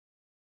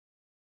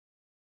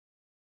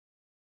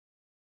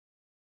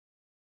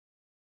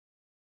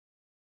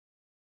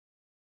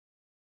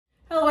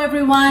Hello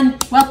everyone,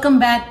 welcome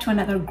back to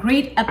another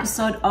great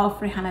episode of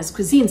Raihana's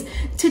Cuisines.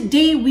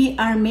 Today we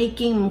are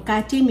making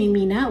Makate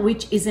Kumimina,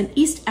 which is an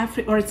it's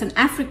an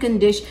African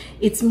dish.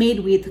 It's made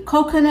with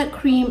coconut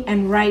cream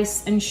and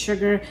rice and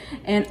sugar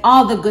and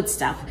all the good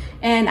stuff.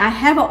 And I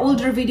have an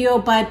older video,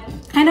 but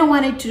kind of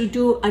wanted to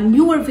do a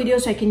newer video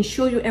so I can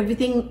show you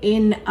everything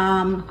in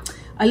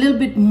a little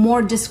bit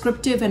more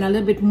descriptive and a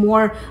little bit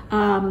more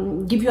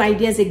give you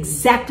ideas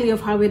exactly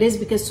of how it is,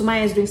 because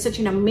Sumaya is doing such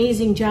an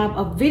amazing job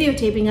of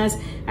videotaping us.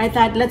 I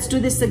thought, let's do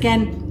this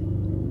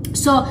again.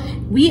 So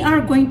we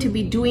are going to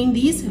be doing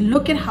these.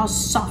 Look at how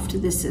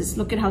soft this is.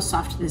 Look at how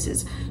soft this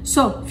is.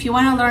 So if you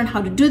want to learn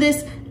how to do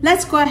this,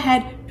 let's go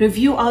ahead,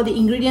 review all the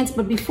ingredients.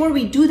 But before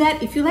we do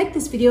that, if you like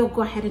this video,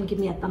 go ahead and give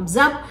me a thumbs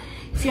up.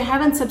 If you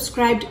haven't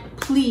subscribed,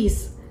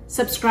 please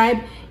subscribe.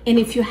 And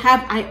if you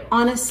have, I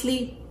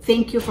honestly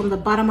thank you from the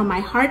bottom of my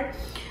heart.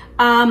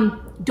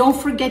 Don't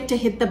forget to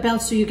hit the bell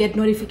so you get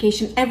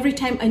notification every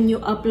time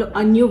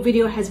a new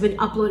video has been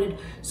uploaded.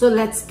 So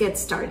let's get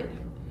started.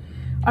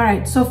 All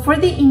right, so for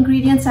the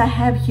ingredients, I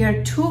have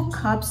here 2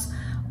 cups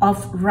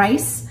of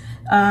rice.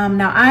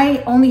 Now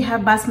I only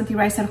have basmati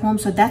rice at home,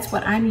 so that's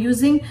what I'm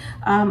using.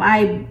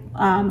 I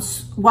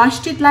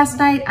washed it last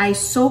night. I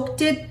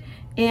soaked it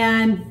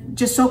and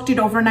just soaked it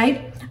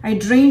overnight. I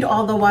drained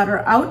all the water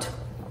out.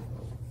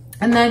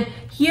 And then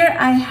here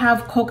I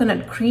have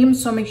coconut cream,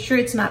 so make sure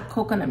it's not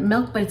coconut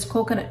milk, but it's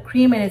coconut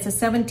cream, and it's a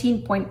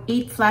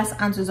 17.8 flash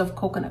ounces of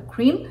coconut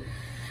cream.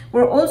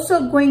 We're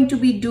also going to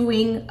be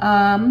doing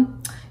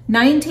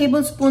 9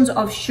 tablespoons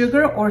of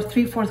sugar, or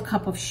 3/4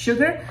 cup of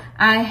sugar.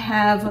 I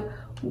have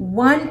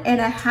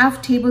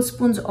 1.5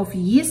 tablespoons of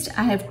yeast.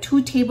 I have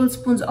 2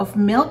 tablespoons of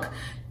milk,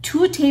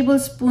 2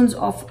 tablespoons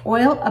of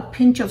oil, a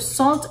pinch of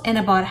salt, and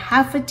about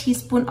 1/2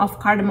 teaspoon of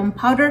cardamom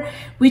powder,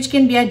 which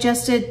can be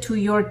adjusted to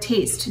your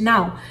taste.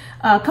 Now,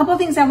 a couple of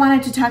things I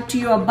wanted to talk to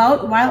you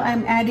about while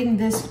I'm adding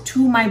this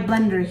to my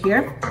blender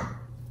here.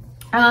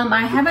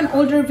 I have an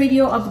older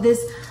video of this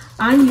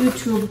on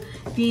YouTube.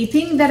 The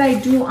thing that I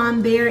do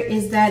on there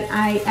is that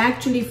I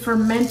actually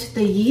ferment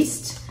the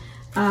yeast.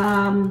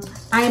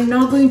 I am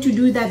not going to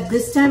do that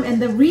this time, and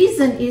the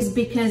reason is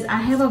because I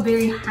have a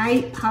very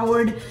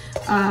high-powered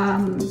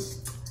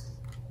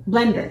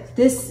blender.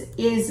 This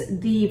is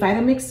the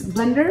Vitamix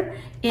blender,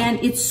 and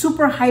it's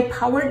super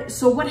high-powered.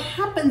 So what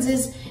happens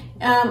is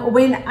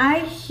when I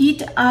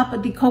heat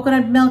up the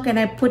coconut milk and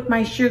I put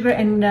my sugar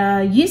and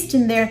yeast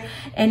in there,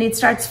 and it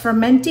starts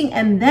fermenting,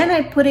 and then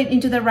I put it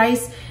into the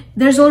rice,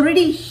 there's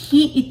already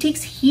heat. It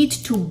takes heat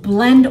to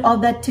blend all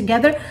that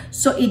together,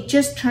 so it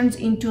just turns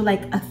into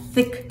like a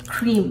thick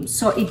cream,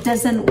 so it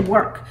doesn't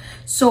work.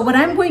 So what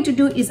I'm going to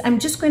do is I'm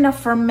just going to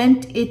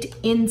ferment it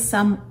in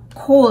some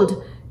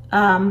cold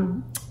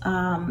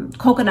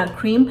coconut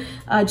cream,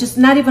 just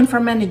not even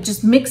fermented,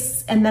 just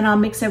mix, and then I'll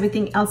mix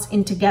everything else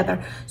in together.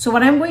 So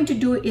what I'm going to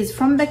do is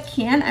from the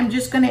can, I'm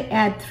just going to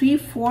add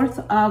 3/4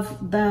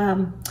 of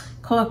the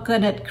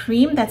coconut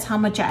cream. That's how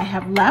much I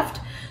have left.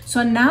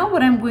 So now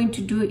what I'm going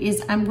to do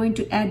is I'm going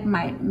to add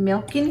my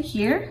milk in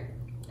here.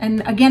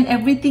 And again,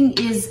 everything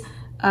is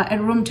at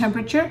room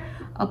temperature.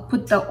 I'll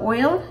put the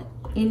oil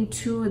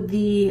into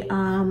the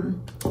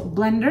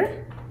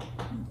blender.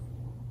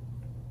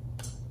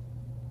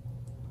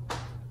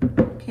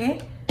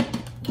 Okay.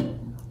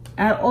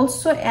 I'll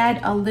also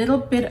add a little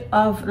bit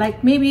of,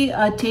 like maybe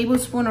a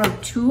tablespoon or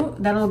 2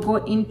 that'll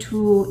go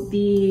into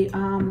the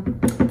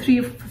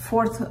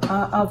 3/4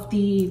 of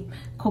the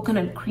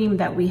coconut cream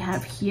that we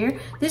have here.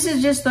 This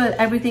is just so that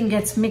everything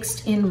gets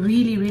mixed in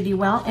really, really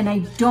well, and I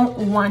don't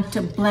want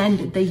to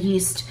blend the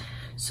yeast.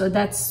 So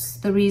that's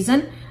the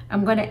reason.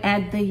 I'm gonna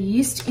add the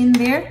yeast in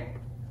there.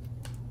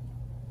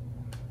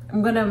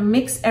 I'm gonna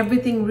mix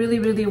everything really,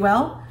 really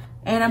well.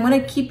 And I'm gonna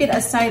keep it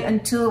aside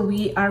until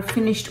we are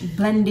finished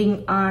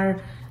blending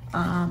our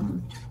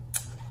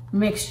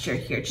mixture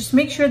here. Just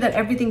make sure that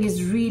everything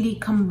is really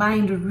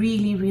combined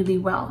really, really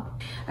well.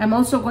 I'm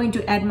also going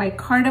to add my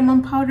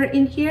cardamom powder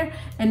in here.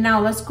 And now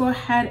let's go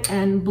ahead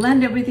and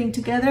blend everything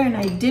together. And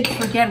I did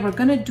forget, we're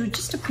gonna do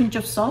just a pinch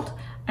of salt.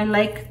 I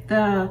like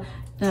the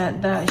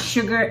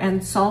sugar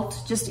and salt,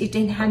 just it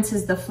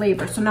enhances the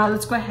flavor. So now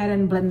let's go ahead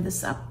and blend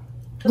this up.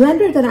 The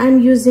blender that I'm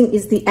using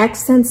is the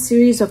Accent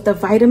series of the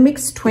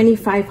Vitamix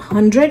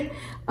 2500.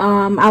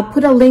 I'll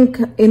put a link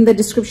in the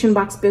description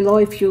box below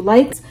if you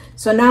like.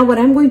 So now what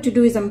I'm going to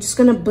do is I'm just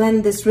going to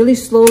blend this really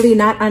slowly,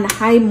 not on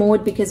high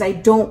mode, because I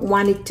don't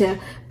want it to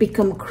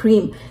become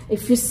cream.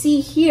 If you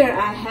see here,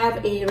 I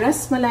have a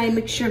ras malai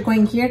mixture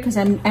going here because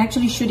I'm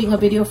actually shooting a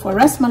video for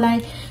ras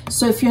malai.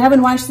 So if you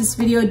haven't watched this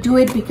video, do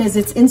it, because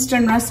it's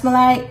instant ras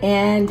malai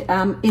and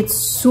it's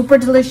super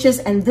delicious,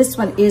 and this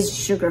one is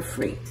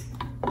sugar-free.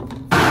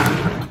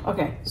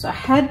 Okay, so I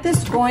had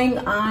this going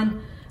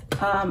on,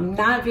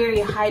 not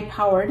very high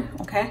powered.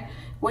 Okay,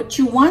 what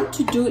you want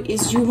to do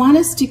is you want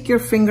to stick your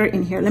finger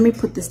in here. Let me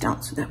put this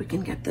down so that we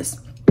can get this.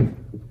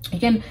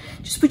 Again,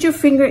 just put your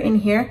finger in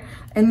here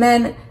and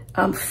then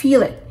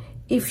feel it.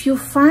 If you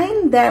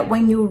find that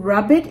when you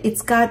rub it,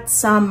 it's got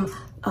some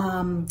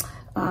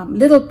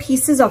little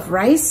pieces of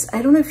rice.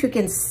 I don't know if you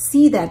can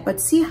see that, but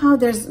see how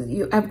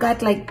I've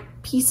got like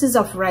pieces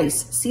of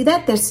rice. See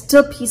that? There's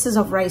still pieces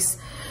of rice.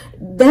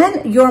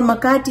 Then your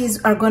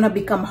makatis are going to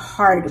become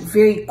hard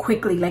very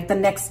quickly, like the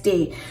next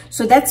day.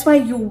 So that's why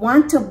you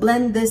want to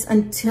blend this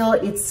until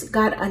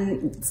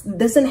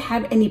doesn't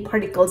have any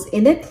particles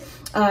in it,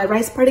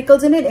 rice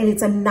particles in it, and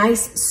it's a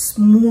nice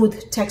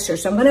smooth texture.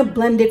 So I'm going to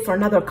blend it for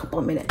another couple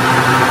of minutes.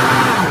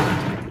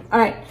 All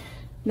right,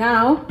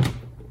 now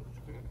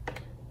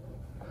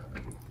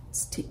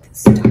let's take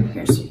this down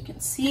here so you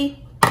can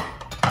see.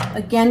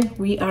 Again,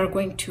 we are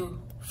going to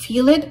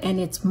feel it, and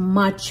it's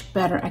much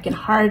better. I can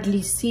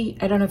hardly see,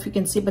 I don't know if you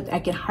can see, but I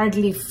can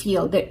hardly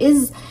feel. There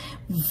is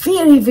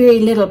very, very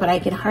little, but I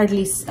can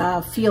hardly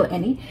feel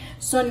any.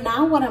 So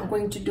now what I'm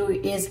going to do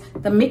is,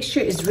 the mixture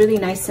is really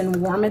nice and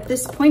warm at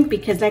this point,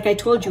 because like I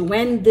told you,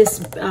 when this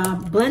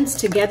blends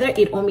together,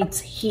 it omits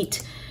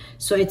heat.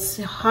 So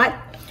it's hot.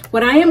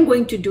 What I am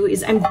going to do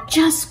is I'm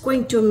just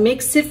going to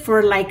mix it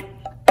for like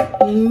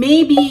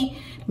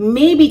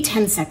maybe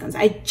 10 seconds.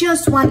 I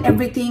just want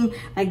everything,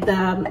 like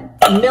the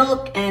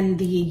milk and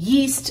the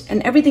yeast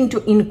and everything,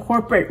 to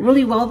incorporate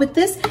really well with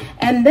this.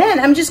 And then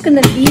I'm just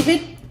gonna leave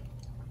it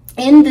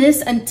in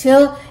this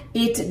until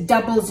it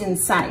doubles in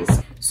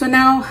size. So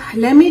now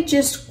let me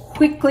just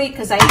quickly,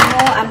 because I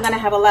know I'm gonna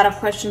have a lot of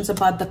questions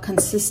about the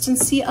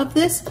consistency of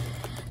this.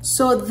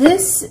 So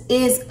this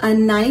is a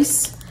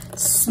nice,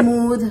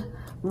 smooth,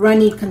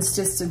 runny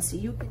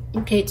consistency.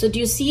 Okay, so do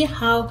you see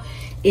how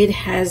it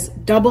has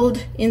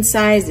doubled in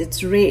size?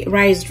 It's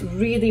rised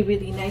really,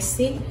 really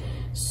nicely.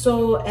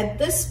 So at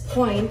this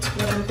point,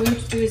 what I'm going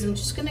to do is I'm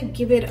just going to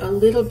give it a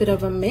little bit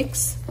of a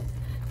mix.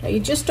 Now, you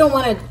just don't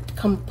want to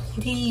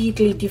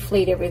completely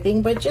deflate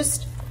everything, but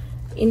just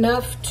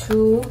enough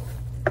to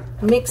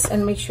mix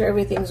and make sure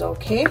everything's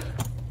okay.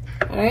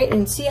 All right,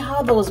 and see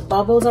how those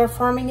bubbles are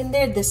forming in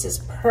there? This is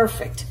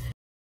perfect.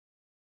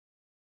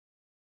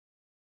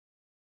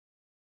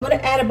 I'm going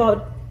to add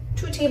about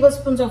 2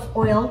 tablespoons of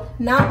oil,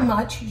 not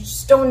much. You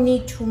just don't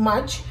need too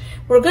much.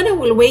 We're going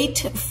to wait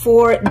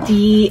for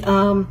the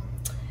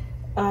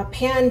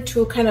pan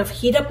to kind of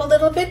heat up a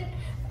little bit.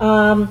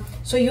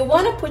 So you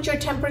want to put your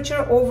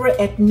temperature over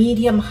at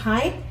medium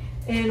high,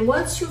 and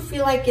once you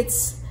feel like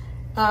it's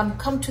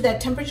come to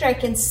that temperature, I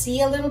can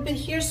see a little bit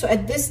here. So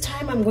at this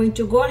time, I'm going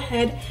to go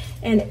ahead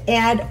and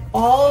add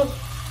all.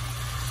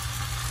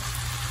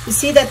 You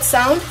see that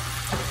sound?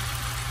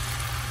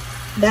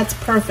 That's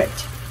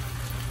perfect.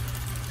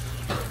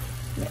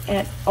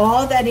 Add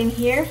all that in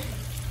here,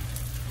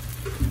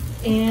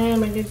 and I'm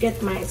going to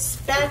get my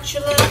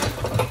spatula,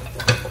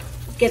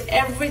 get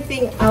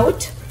everything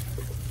out,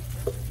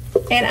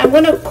 and I'm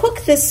going to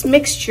cook this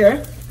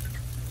mixture,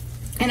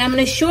 and I'm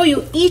going to show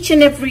you each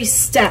and every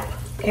step.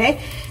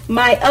 Okay,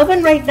 my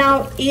oven right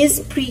now is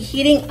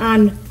preheating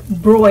on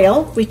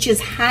broil, which is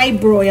high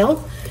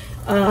broil.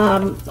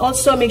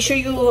 Also make sure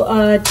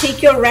you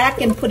take your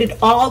rack and put it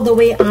all the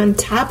way on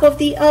top of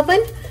the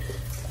oven.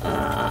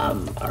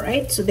 All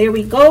right, so there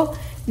we go.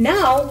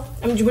 Now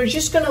we're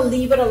just gonna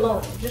leave it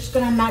alone. Just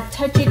gonna not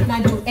touch it,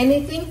 not do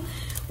anything.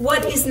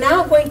 What is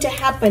now going to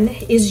happen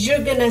is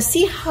you're gonna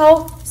see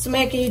how,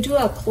 Sinia, can you do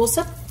a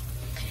close-up?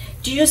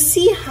 Do you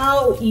see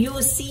how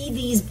you see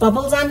these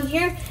bubbles on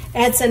here?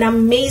 That's an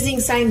amazing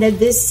sign that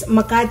this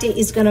Makate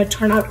is gonna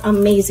turn out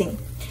amazing.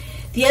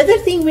 The other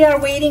thing we are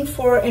waiting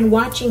for and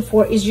watching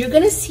for is you're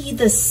gonna see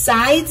the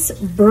sides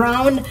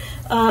brown,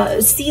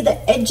 see the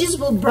edges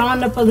will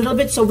brown up a little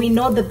bit, so we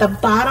know that the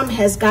bottom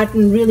has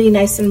gotten really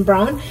nice and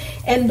brown,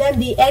 and then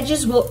the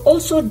edges will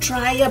also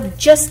dry up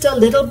just a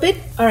little bit.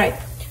 All right,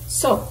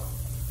 so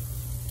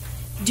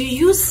do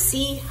you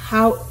see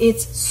how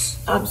it's,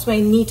 so I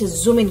need to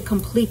zoom in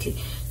completely.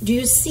 Do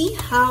you see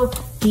how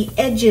the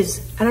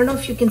edges, I don't know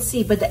if you can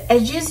see, but the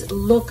edges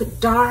look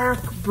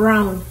dark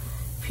brown.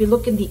 If you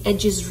look in the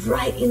edges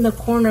right in the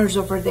corners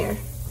over there.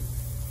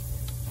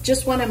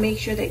 Just want to make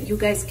sure that you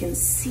guys can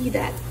see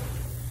that.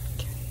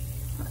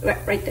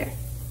 Right there.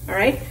 All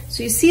right,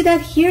 so you see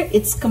that here,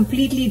 it's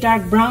completely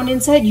dark brown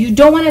inside. You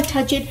don't want to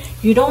touch it.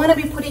 You don't want to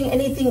be putting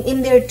anything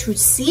in there to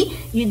see.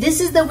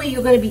 This is the way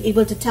you're going to be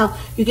able to tell.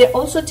 You can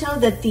also tell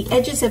that the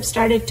edges have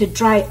started to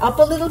dry up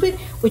a little bit,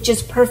 which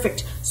is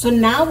perfect. So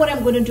now what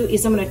I'm going to do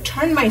is I'm going to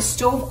turn my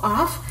stove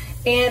off,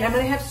 and I'm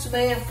going to have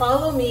Sinia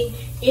follow me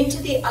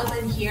into the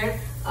oven here.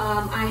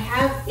 I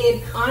have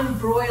it on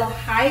broil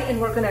high,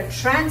 and we're going to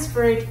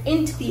transfer it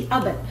into the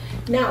oven.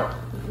 Now,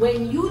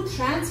 when you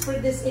transfer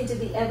this into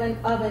the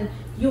oven,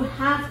 you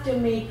have to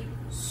make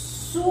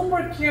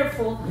super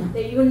careful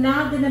that you're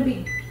not going to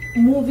be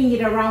moving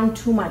it around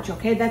too much,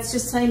 okay? That's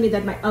just telling me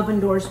that my oven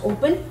door is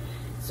open.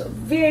 So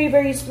very,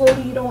 very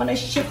slowly, you don't want to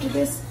shift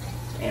this.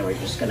 And we're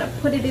just going to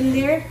put it in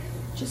there,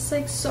 just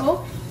like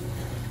so.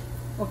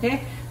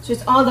 Okay, so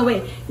it's all the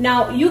way.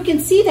 Now, you can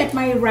see that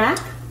my rack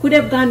could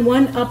have gone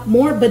one up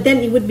more, but then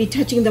it would be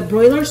touching the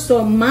broiler.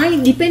 So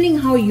depending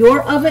how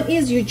your oven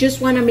is, you just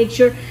want to make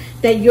sure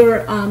that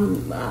your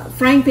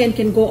frying pan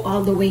can go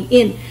all the way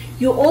in.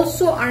 You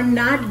also are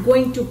not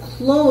going to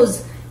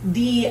close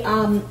the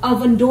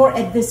oven door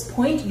at this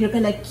point. You're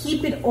gonna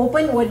keep it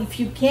open, or if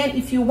you can't,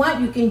 if you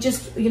want, you can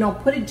just, you know,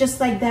 put it just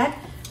like that.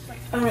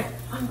 All right,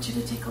 I want you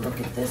to take a look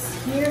at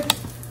this here.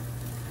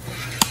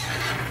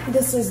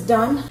 This is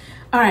done.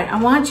 All right,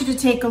 I want you to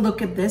take a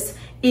look at this.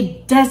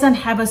 It doesn't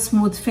have a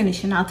smooth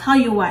finish, and I'll tell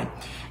you why.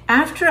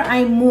 After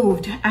I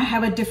moved, I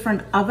have a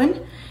different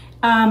oven.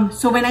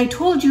 So when I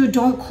told you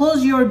don't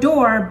close your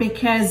door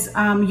because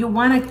you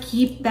want to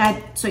keep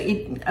that so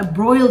it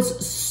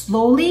broils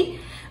slowly,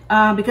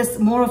 because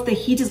more of the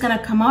heat is going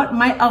to come out,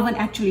 my oven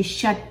actually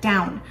shut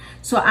down.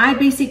 So I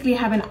basically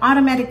have an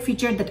automatic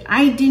feature that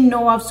I didn't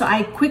know of. So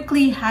I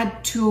quickly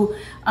had to,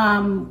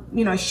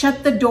 you know,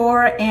 shut the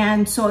door.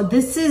 And so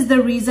this is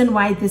the reason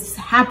why this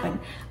happened.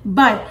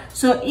 But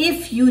so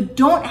if you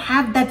don't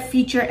have that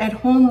feature at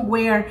home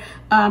where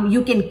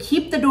you can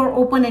keep the door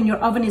open and your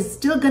oven is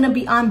still going to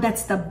be on,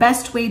 that's the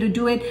best way to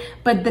do it.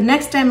 But the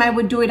next time I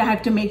would do it, I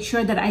have to make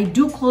sure that I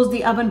do close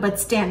the oven, but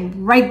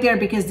stand right there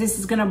because this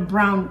is going to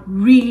brown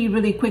really,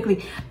 really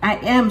quickly. I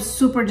am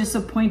super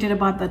disappointed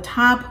about the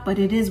top, but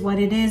it is what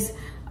it is.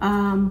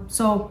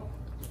 So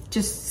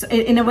just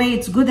in a way,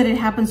 it's good that it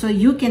happened, so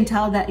you can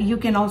tell that you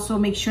can also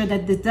make sure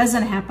that this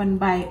doesn't happen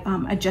by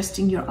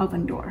adjusting your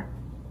oven door.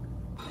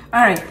 All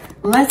right,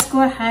 let's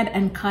go ahead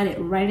and cut it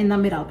right in the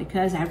middle,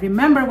 because I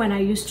remember when I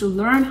used to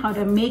learn how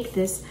to make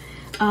this,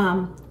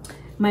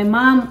 my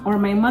mom or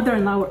my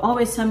mother-in-law would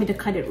always tell me to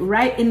cut it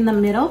right in the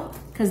middle,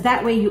 because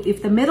that way,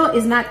 if the middle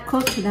is not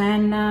cooked,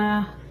 then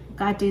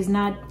Mkate is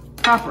not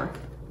proper.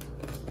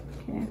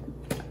 Okay,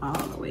 all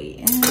the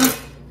way in.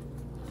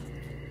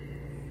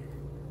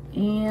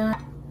 And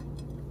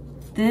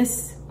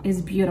this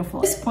is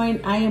beautiful. At this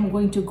point, I am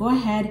going to go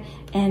ahead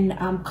and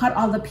cut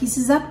all the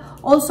pieces up.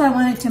 Also, I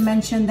wanted to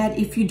mention that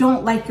if you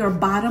don't like your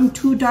bottom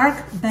too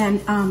dark,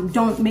 then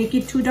don't make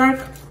it too dark.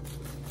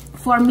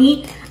 For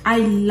me, I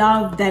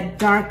love that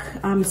dark,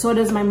 so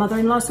does my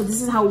mother-in-law. So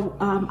this is how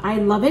I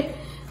love it.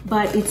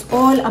 But it's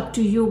all up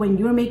to you. When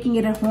you're making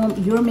it at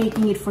home, you're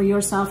making it for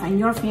yourself and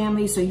your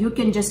family, so you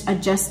can just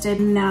adjust it.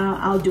 And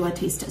I'll do a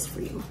taste test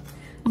for you.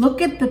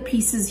 Look at the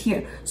pieces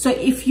here. So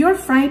if your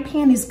fry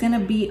pan is gonna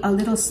be a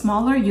little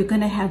smaller, you're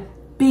gonna have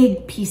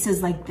big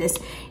pieces like this.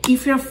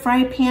 If your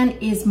fry pan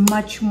is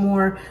much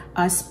more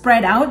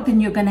spread out,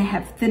 then you're gonna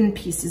have thin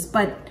pieces.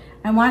 But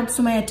I want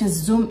Sumaya to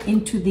zoom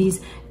into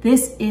these.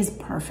 This is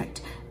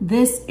perfect.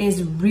 This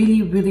is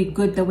really, really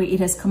good the way it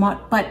has come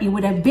out, but it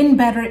would have been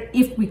better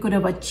if we could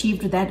have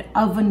achieved that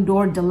oven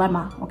door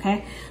dilemma,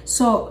 okay?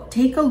 So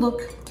take a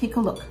look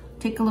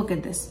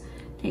at this.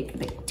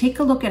 Take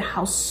a look at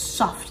how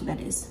soft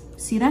that is.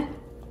 See that?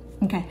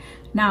 Okay,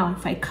 now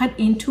if I cut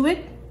into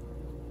it,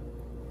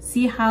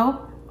 see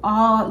how,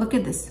 look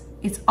at this.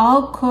 It's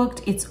all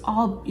cooked, it's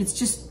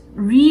just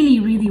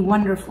really, really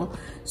wonderful.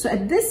 So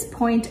at this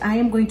point, I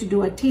am going to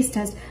do a taste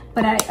test,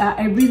 but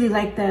I really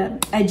like the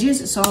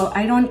edges, so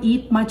I don't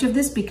eat much of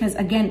this because,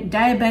 again,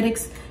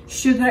 diabetics,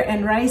 sugar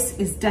and rice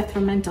is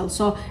detrimental.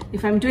 So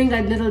if I'm doing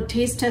a little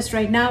taste test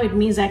right now, it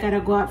means I gotta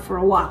go out for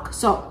a walk.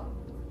 So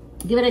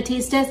give it a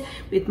taste test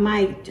with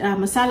my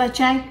masala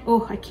chai.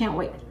 Oh, I can't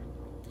wait.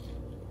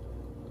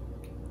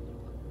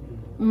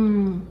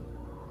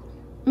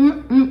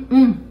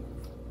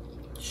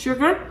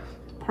 Sugar,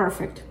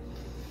 perfect.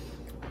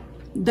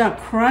 The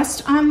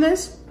crust on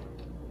this,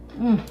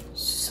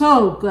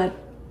 so good.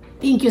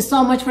 Thank you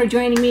so much for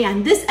joining me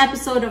on this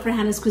episode of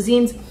Raihana's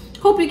Cuisines.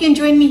 Hope you can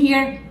join me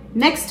here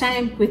next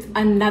time with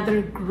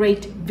another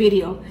great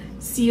video.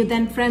 See you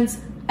then, friends.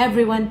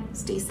 Everyone,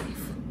 stay safe.